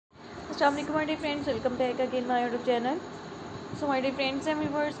अस्सलाम वालेकुम my dear friends, welcome back again my YouTube channel. So my dear friends and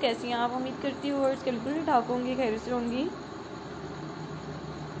viewers, कैसी हैं आप? उम्मीद करती हूँ व्यूअर्स के बिल्कुल ठाक होंगी, खैर से होंगी।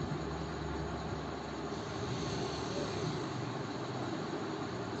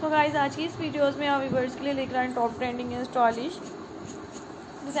 सो गाइस, आज की इस वीडियोस में आप व्यूअर्स के लिए लेकर आए top trending and stylish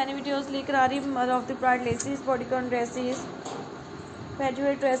designing videos लेकर आ रही है। Mother of the bride laces, bodycon dresses,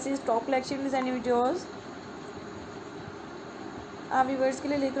 casual dresses, top collection designing videos आप व्यूअर्स के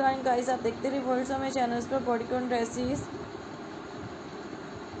लिए लेकर आए। गाइस आप देखते रहिए व्यूअर्स हमें चैनल्स पर bodycon dresses,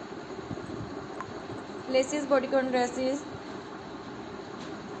 laces, bodycon dresses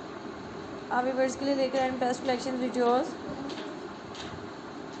आप व्यूअर्स के लिए लेकर आए best collection videos,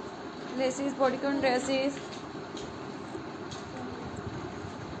 laces, bodycon dresses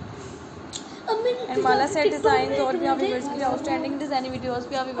and Mala set design और भी आप व्यूअर्स के लिए आउटस्टैंडिंग डिजाइनिंग वीडियोस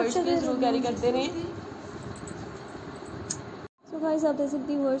भी आप व्यूअर्स के लिए जरूर कैरी करते रहें। सो गाइस आप देख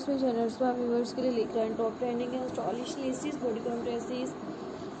सकते हैं व्यूअर्स में चैनल्स पर आप व्यूअर्स के लिए लेकर आए top trending and stylish laces, bodycon dresses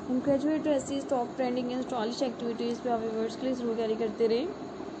and graduate dresses, top trending and stylish activities पे आप व्यूअर्स के लिए जरूर कैरी करते रहें।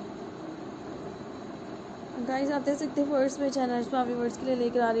 गाइस आप देख सकते हैं व्यूअर्स में चैनल्स पर आप व्यूअर्स के लिए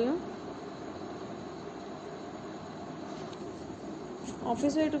लेकर आ रही हूँ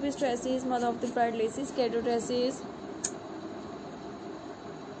office where to piece dresses, mother of the bride laces, कैडो dresses,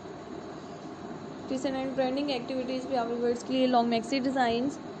 recent and trending activities पे आप व्यूअर्स के लिए long maxi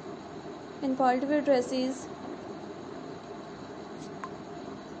designs and party wear dresses,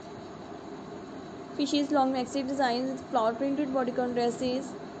 fishes long maxi design, flower printed bodycon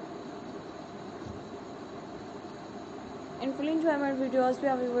dresses and full enjoyment videos पे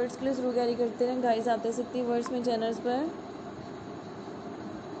आप viewers के लिए जरूर carry करते हैं। गाइस आप देख सकते हैं व्यूअर्स में चैनल्स पर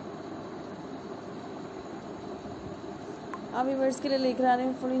आप व्यूअर्स के लिए लेकर आ रहे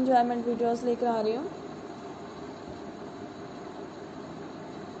हैं फुल एंजॉयमेंट वीडियोस लेकर आ रही हूँ।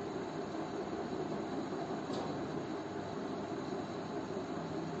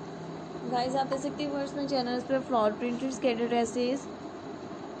 गाइस आप देख सकते हैं व्यूअर्स में चैनल्स पर flower printed skater dresses,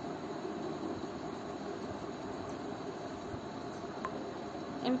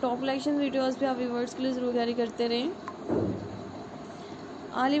 and top collection videos भी आप व्यूअर्स के लिए जरूर कैरी करते रहें।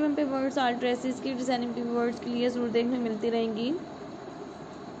 ऑल इवन पे वर्ड्स आर्ट ड्रेसेस की डिजाइनिंग भी वर्ड्स के लिए जरूर देखने मिलती रहेंगी।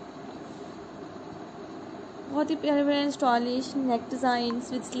 बहुत ही प्यारे प्यारे stylish neck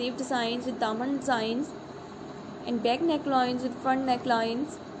designs with sleeve designs with दामन designs and back neck lines with front neck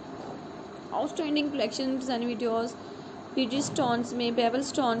lines, outstanding collection designing videos, busy stones में, बेबल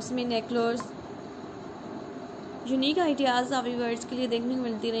स्टोन्स में नेकलेस, यूनिक आइडियाज़ आप व्यूअर्स के लिए देखने को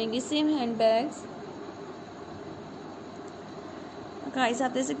मिलती रहेंगी। सेम हैंड बैग्स गाइस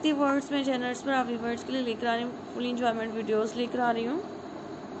आप देख सकते हैं वर्ड्स में चैनल्स पर आप व्यूअर्स के लिए लेकर आ रही हूँ फुल एंजॉयमेंट वीडियोस लेकर आ रही हूँ।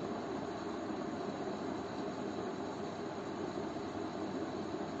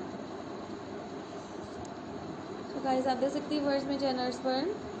 तो गाइस आप देख सकते हैं वर्ड्स में चैनल्स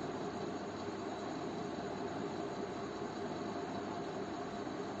पर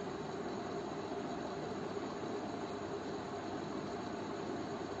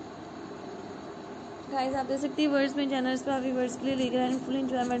गाइस आप देख सकते हैं वर्ड्स में चैनल्स पे आप व्यूअर्स के लिए लेकर आए फुल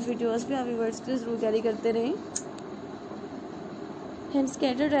एंजॉयमेंट वीडियोस भी आप व्यूअर्स के लिए जरूर कैरी करते रहें। Hand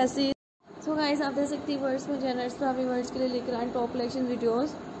skater dresses, so guys आप देख सकते हैं वर्ड्स में चैनल्स पे आप व्यूअर्स के लिए लेकर आए टॉप कलेक्शन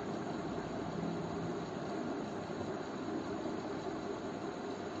वीडियोस,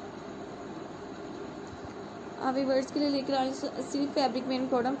 आप व्यूअर्स के लिए लेकर आए सिल्क फैब्रिक में,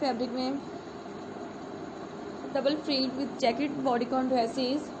 कॉटन फैब्रिक में, double freed with jacket bodycon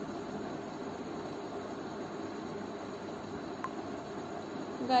dresses.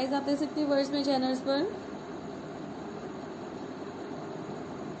 Guys आप देख सकते हैं वर्ड्स में चैनल्स पर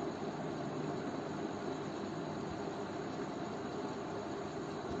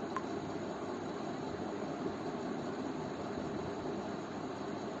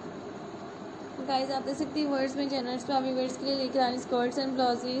गाइस आप देख सकते हैं वर्ड्स में चैनल्स पर आप व्यूअर्स के लिए लेकर आए skirts and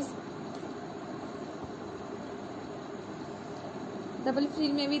blouses, double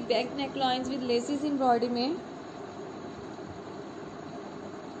frill में with back neck lines with laces embroidery में,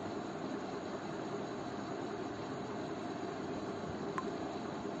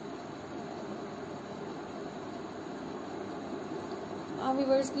 आप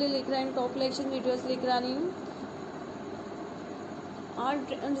व्यूअर्स के लिए लेकर आए टॉप कलेक्शन वीडियोस लेकर आ रही हूँ। आर्ट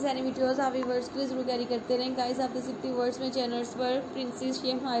डिजाइनिंग वीडियोस आप व्यूअर्स के लिए जरूर कैरी करते रहें। गाइस आप देख सकते हैं वर्ड्स में चैनल्स पर princess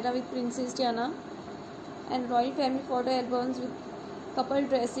Shem हायरा with princess Tiana and royal family photo albums with couple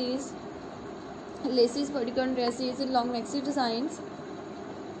dresses, laces, bodycon dresses in long maxi designs,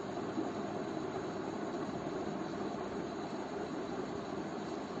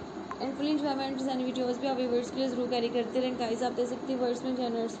 and full enjoyment design videos भी आप व्यूअर्स के लिए जरूर कैरी करते रहें। गाइस आप देख सकते हैं वर्ड्स में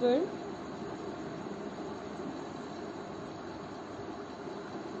चैनल्स पर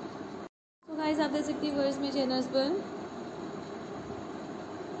गाइस आप देख सकते हैं व्यूअर्स मेरे चैनल्स पर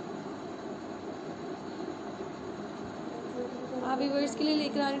आप व्यूअर्स के लिए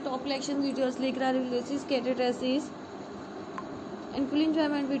लेकर आ रहे टॉप कलेक्शन वीडियोस, लेकर आ रहे laces, skater dresses and full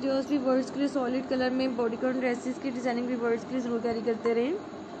enjoyment videos भी वर्ड्स के लिए सॉलिड कलर में बॉडीकॉन ड्रेसेस की डिजाइनिंग भी वर्ड्स के लिए जरूर कैरी करते रहें।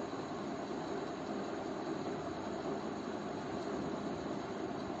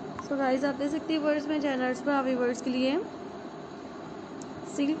 सो गाइस आप देख सकते हैं वर्ड्स में चैनल्स पर आप व्यूअर्स के लिए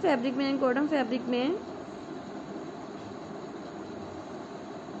सिल्क फैब्रिक में एंड कॉटन फैब्रिक में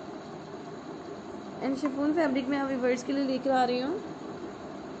एंड शिफॉन फैब्रिक में आप व्यूअर्स के लिए लेकर आ रही हूँ।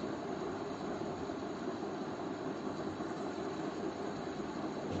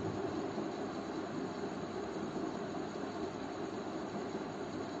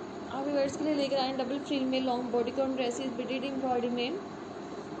 आप व्यूअर्स के लिए लेकर आए डबल फ्रिल में लॉन्ग बॉडीकॉन ड्रेसेस बिटेड एम्ब्रॉयडरी में।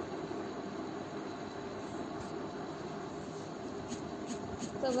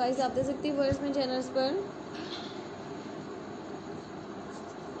 तो गाइस आप देख सकते हैं व्यूअर्स में चैनल्स पर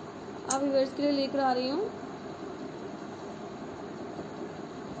आप व्यूअर्स के लिए लेकर आ रही हूँ।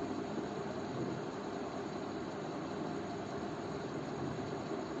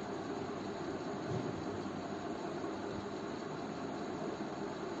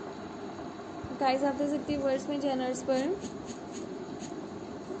 गाइस आप देख सकते हैं व्यूअर्स में चैनल्स पर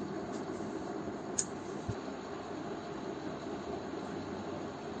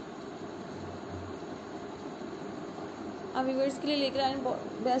आप व्यूअर्स के लिए लेकर आए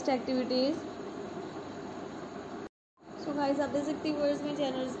बेस्ट एक्टिविटीज। सो गाइस आप देख सकते हैं व्यूअर्स में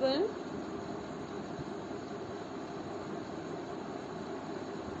चैनल्स पर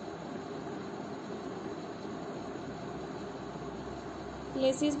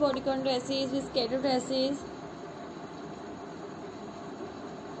laces bodycon dresses with skater dresses.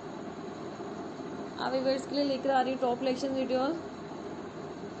 आप व्यूअर्स के लिए लेकर आ रही top collection videos.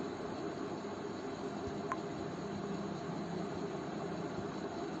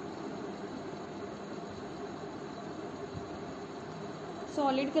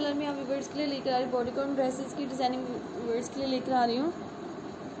 Solid colour में आप व्यूअर्स के लिए लेकर आ रही बॉडीकॉन ड्रेसेस की डिजाइनिंग व्यूअर्स के लिए लेकर आ रही हूँ।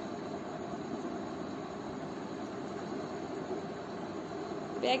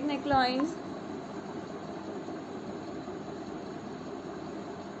 Back neck lines,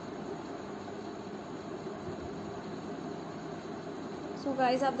 so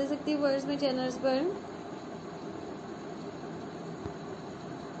guys आप देख सकते हैं व्यूअर्स में चैनल्स पर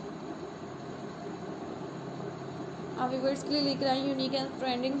आप व्यूअर्स के लिए लेकर आई unique and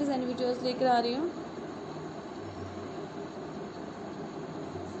trending design videos लेकर आ रही हूँ।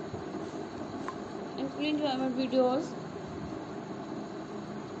 And full enjoyment videos.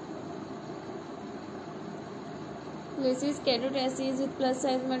 Laces, skater dresses with plus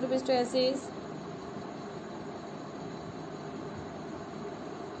size मेटोपिस dresses.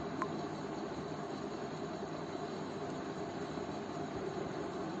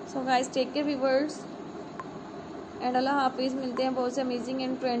 So guys take care viewers and अल्लाह हाफिज़। मिलते हैं बहुत से अमेजिंग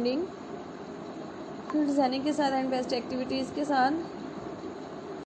एंड ट्रेंडिंग डिज़ाइनिंग के साथ एंड बेस्ट एक्टिविटीज़ के साथ।